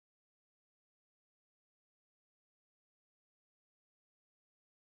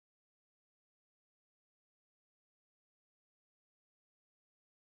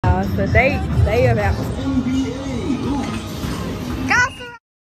so they about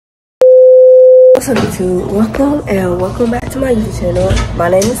what's up YouTube? Welcome back to my YouTube channel. My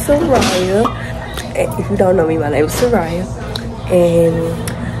name is Soraya. If you don't know me, my name is Soraya.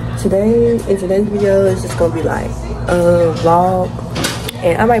 And today's video is just gonna be like a vlog.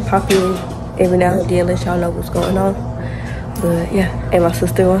 And I might pop in every now and then, let y'all know what's going on. But yeah, and my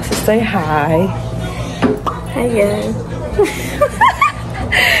sister wants to say hi. Hey guys.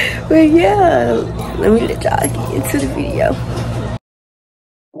 But yeah, let me let y'all get into the video.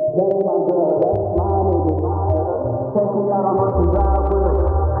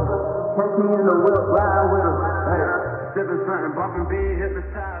 Catch me in the whip, ride with her. Hey, sipping something, bumping big,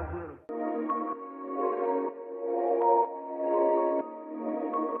 hypnotized with her.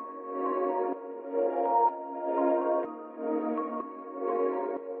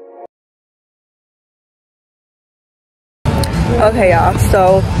 Okay, y'all,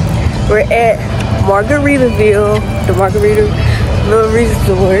 so we're at Margaritaville, the Margaritaville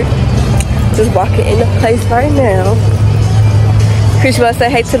Resort. Just walking in the place right now. Chris, you wanna say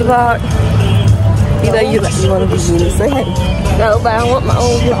hey to the vlog? You know you wanna be mean to say hey. No, but I want my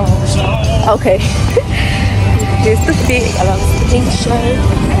own vlog. Okay. Here's the fit. I love the pink shirt.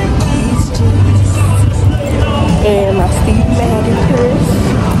 And my Steve Madden purse.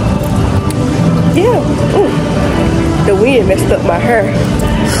 Yeah. Ooh. The wind messed up my hair.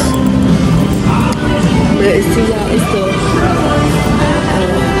 But see y'all, it's the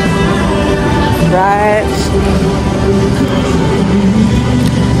rides.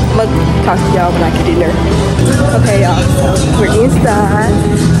 I'm gonna talk to y'all when I get in there. Okay, y'all, so we're inside.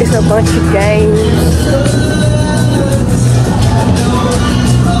 It's a bunch of games.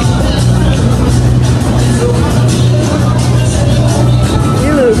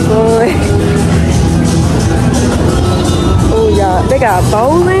 You look fun. Oh, y'all, they got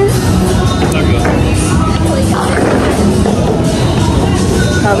bowling.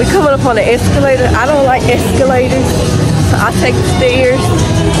 We coming up on the escalator. I don't like escalators, so I take the stairs.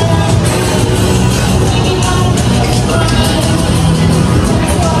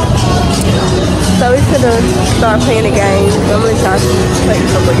 So we're gonna start playing the game. I'm gonna try to play a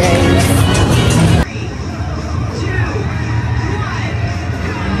couple of games.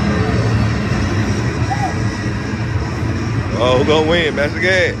 Oh, who gonna win? That's the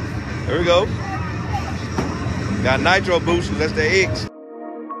game. There we go. Got nitro boosters. That's the X.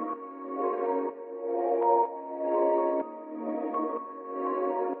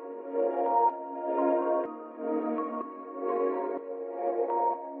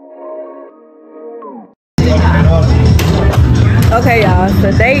 Okay, y'all,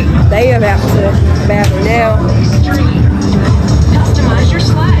 so they about to battle now. Customize your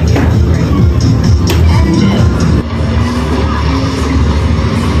slide.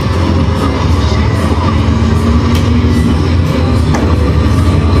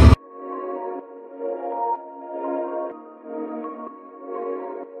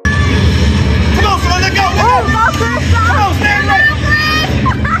 Come on, son, let's go. Come on, stand right.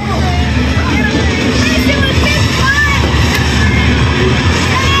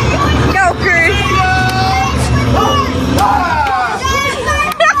 Go, Chris.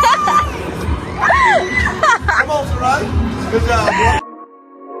 Come on, Sarai. Good job, bro.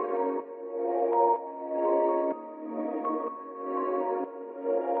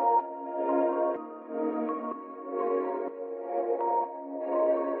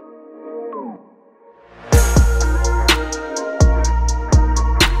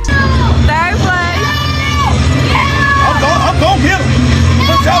 Third place. I'm gonna get him.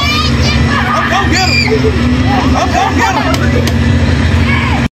 Let's go. I'm gonna get him. I'm gonna get him.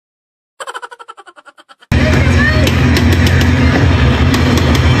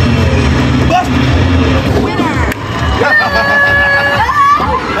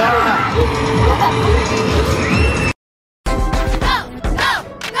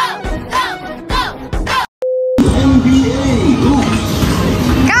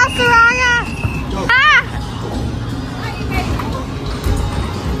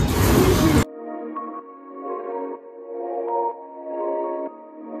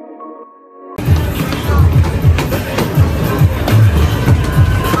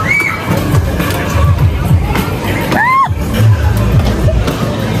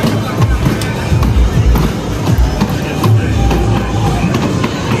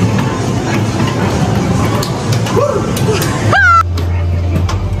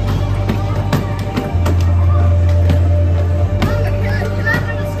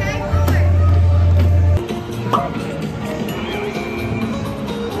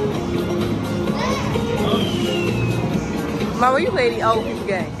 Mama, you play the old people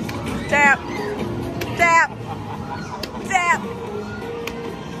game. Tap. Tap. Tap.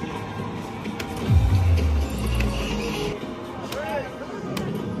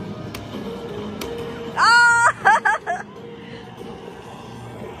 Oh!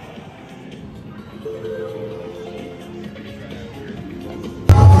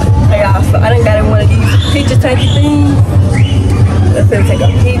 Hey y'all, so I done got in one of these picture taking things. Let's take a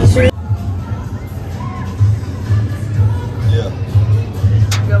picture. Yeah.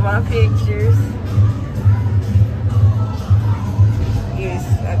 Got my pictures. Yes,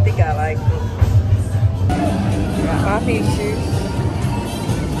 I think I like them. Got my pictures.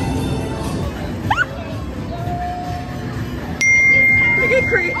 Look at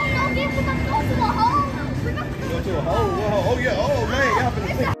Chris. Go to a hole. Whoa. Oh yeah. Oh man, y'all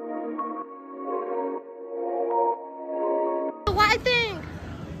finna see. The white thing.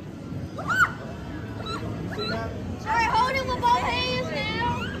 Sorry, hold it with both hands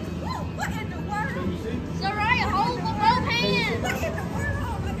now. What in the world? Soraya, hold it with both hands. What in the world?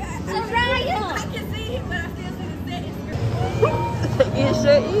 Oh my God. Soraya. I can see him, but I still see the set. Get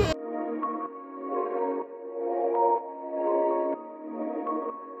shut in.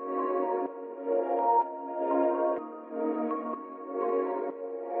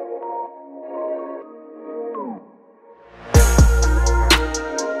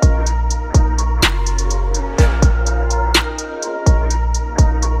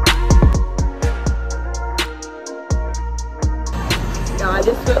 Y'all,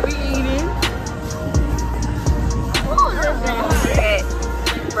 this is what we eating. At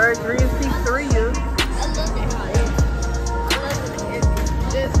Burgers Pizzeria. I love it. I love it. It's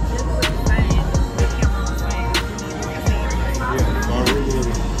just what you're saying. The camera's saying.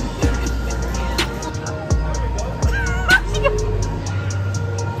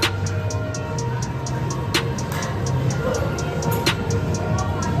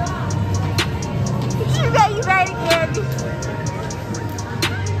 You made it, Gabby.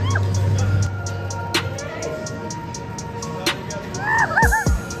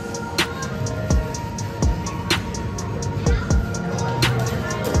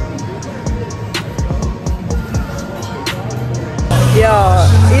 Y'all,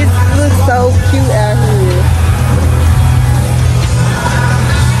 it looks so cute out here.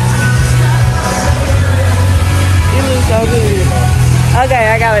 It looks so good. Okay,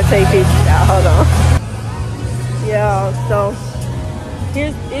 I gotta take pictures now. Hold on. Yeah, so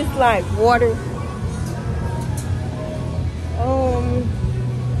here's it's like water.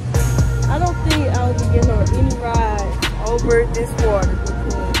 I don't think I'll be getting on any ride over this water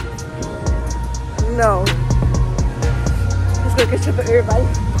because no. Let's go get you for everybody.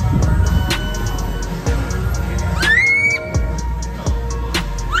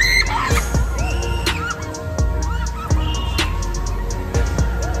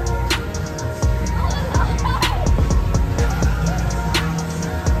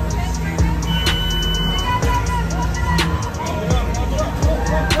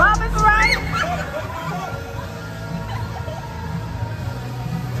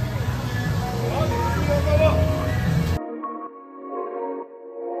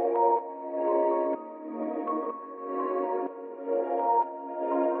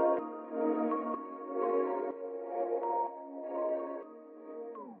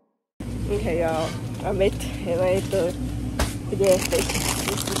 Okay, y'all. I'm at the gas station.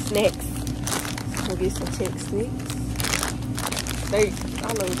 Get some snacks. We'll get some Chex Snicks. I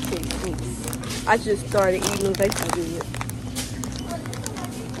love Chex Snicks. I just started eating them. They so good.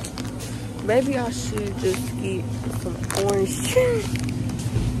 Maybe I should just get some orange juice.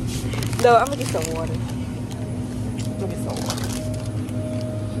 No, I'm gonna get some water.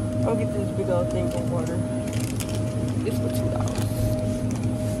 I'm gonna get this big old thing of water. It's for $2.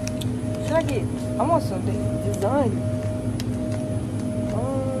 I want some design.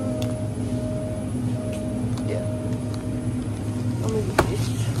 Yeah. Let me get this.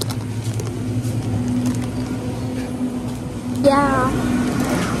 Yeah.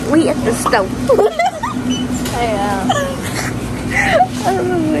 We at the stove. Hey, I don't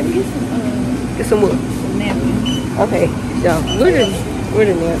know what it is. Get some wood. Napkin. Okay, y'all. Where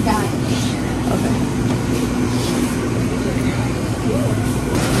the napkin? Okay.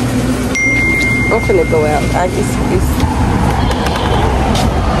 I'm finna go out. I just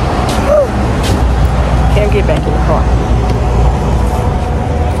can't get back in the car.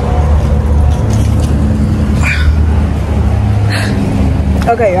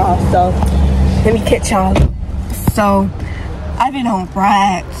 Okay, y'all. So let me catch y'all. So I've been on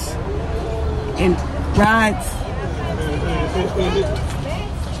rides and rides.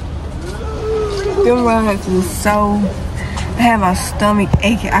 Them rides was so I have my stomach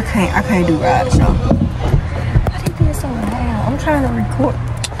aching. I can't do rides, y'all. Why they being so loud? I'm trying to record.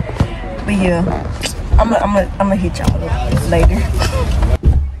 But yeah, I'ma hit y'all later.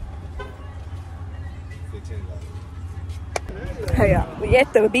 Hey y'all, we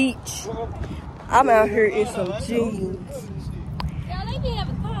at the beach. I'm out here in some jeans. Yeah, they be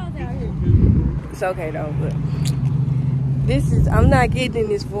having cars out here. It's okay though, but I'm not getting in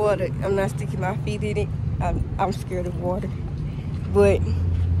this water. I'm not sticking my feet in it. I'm scared of water. But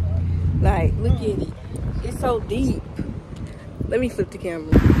like, look at it. It's so deep. Let me flip the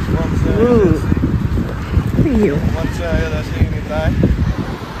camera. Look at you. One time I see anything.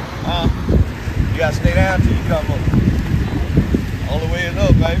 You gotta stay down till you come up. All the way is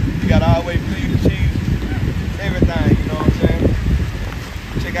up, baby. You gotta always please achieve everything, you know what I'm saying?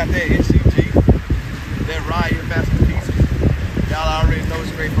 Check out that SCG, that Ryan masterpiece. Y'all already know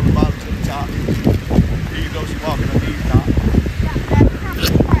straight from the bottom to the top. Here you go, she walking on these tops.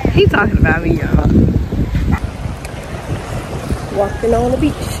 He talking about me, y'all. Walking on the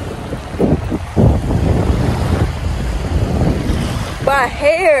beach. My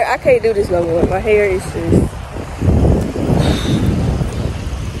hair, I can't do this no more. My hair is just...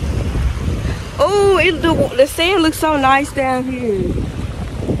 Oh, the sand looks so nice down here.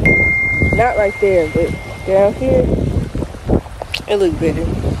 Not right there, but down here, it looks better.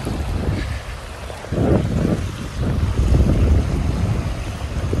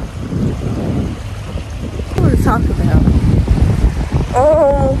 What to talk about?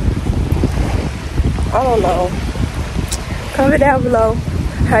 I don't know. Comment down below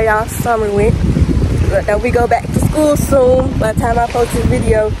how y'all summer went. We go back to school soon. By the time I post this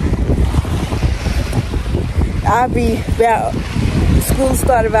video, I'll be about, school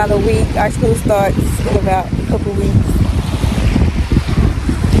start about a week. Our school starts in about a couple weeks.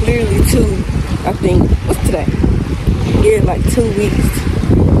 Literally 2, I think. What's today? Yeah, like 2 weeks.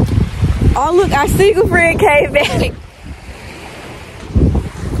 Oh look, our single friend came back.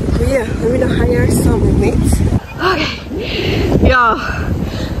 But yeah, let me know how your summer went. Okay, y'all,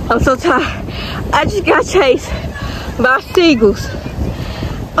 I'm so tired. I just got chased by seagulls.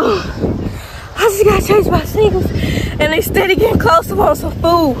 Oh. I just got chased by seagulls and they steady getting closer on some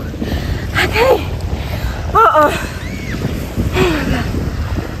food. I can't.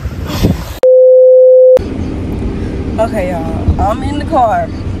 Okay, y'all. I'm in the car.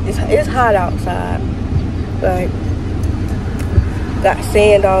 It's hot outside. Like, got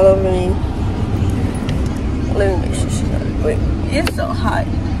sand all over me. Let me make sure she's not. But it's so hot.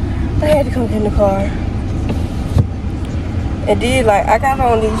 I had to come get in the car. And then, like, I got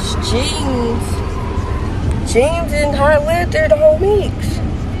on these jeans in hot weather the whole week.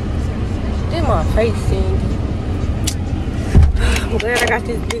 Did my face in. I'm glad I got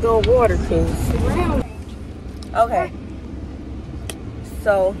this big old water, cause okay.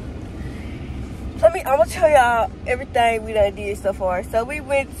 So I'm gonna tell y'all everything we done did so far. So we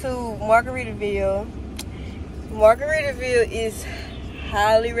went to Margaritaville. Margaritaville is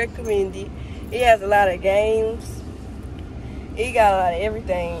highly recommended. It has a lot of games. It got a lot of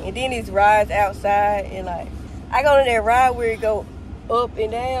everything. And then these rides outside, and like, I go on that ride where it go up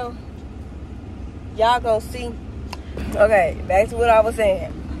and down. Y'all gonna see. Okay, back to what I was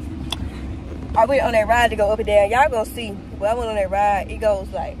saying. I went on that ride to go up and down. Y'all gonna see. When I went on that ride, it goes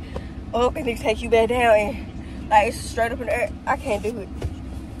like up and it take you back down, and like it's straight up in the air. I can't do it.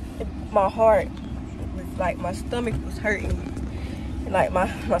 My heart was like, my stomach was hurting. And like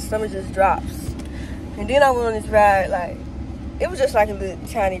my stomach just drops. And then I went on this ride, like, it was just like a little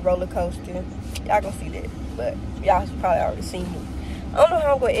tiny roller coaster. Y'all gonna see that, but y'all probably already seen it. I don't know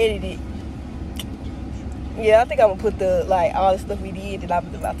how I'm gonna edit it. Yeah, I think I'm gonna put the, like, all the stuff we did that I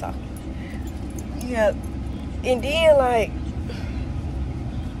was about talking. Yeah, and then like,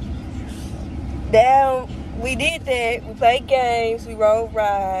 down, we did that. We played games, we rode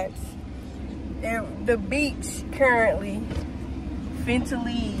rides. And the beach currently finna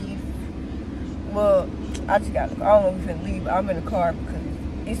leave. Well, I just got, I don't know if we finna leave, but I'm in the car because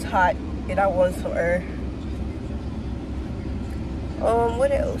it's hot and I want some air.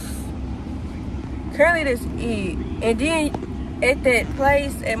 What else? Currently that's it. And then at that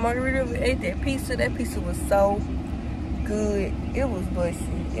place at Margarita, we ate that pizza. That pizza was so good. It was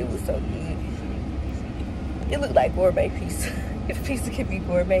busting. It was so good. It looked like gourmet pizza. If pizza can be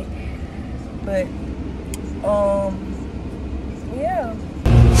gourmet. But yeah.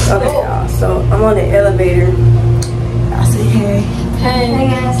 Okay, y'all, so I'm on the elevator. I say hey. Hey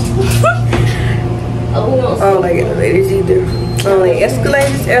guys. I don't like elevators either. I don't like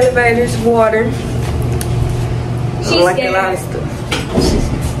escalators, elevators, water. I don't like a lot of stuff.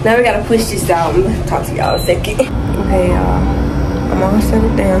 Now we gotta push this out. I'm gonna talk to y'all in a second. Hey y'all, I'm all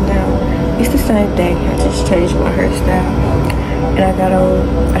settled down now. It's the same day. I just changed my hairstyle. And I got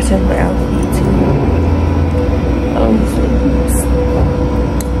on, I changed my outfit too.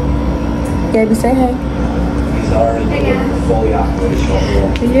 Gabby, say hey. He's already fully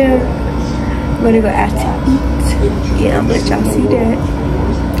operational. Yeah. I'm gonna go out to eat. Yeah, I'm gonna let y'all see that.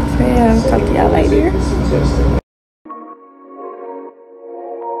 So yeah, I'll talk to y'all later.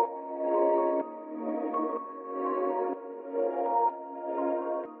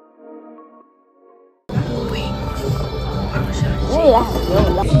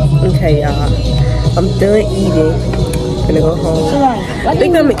 Okay, y'all. I'm done eating. Gonna go home. I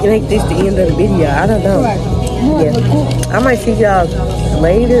think I'm gonna make this the end of the video. I don't know. Yeah. I might see y'all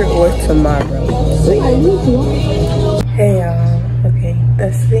later or tomorrow. Hey y'all. Okay,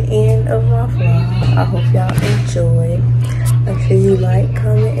 that's the end of my vlog. I hope y'all enjoyed. Make sure you like,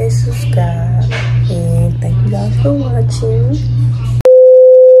 comment, and subscribe. And thank you guys for watching.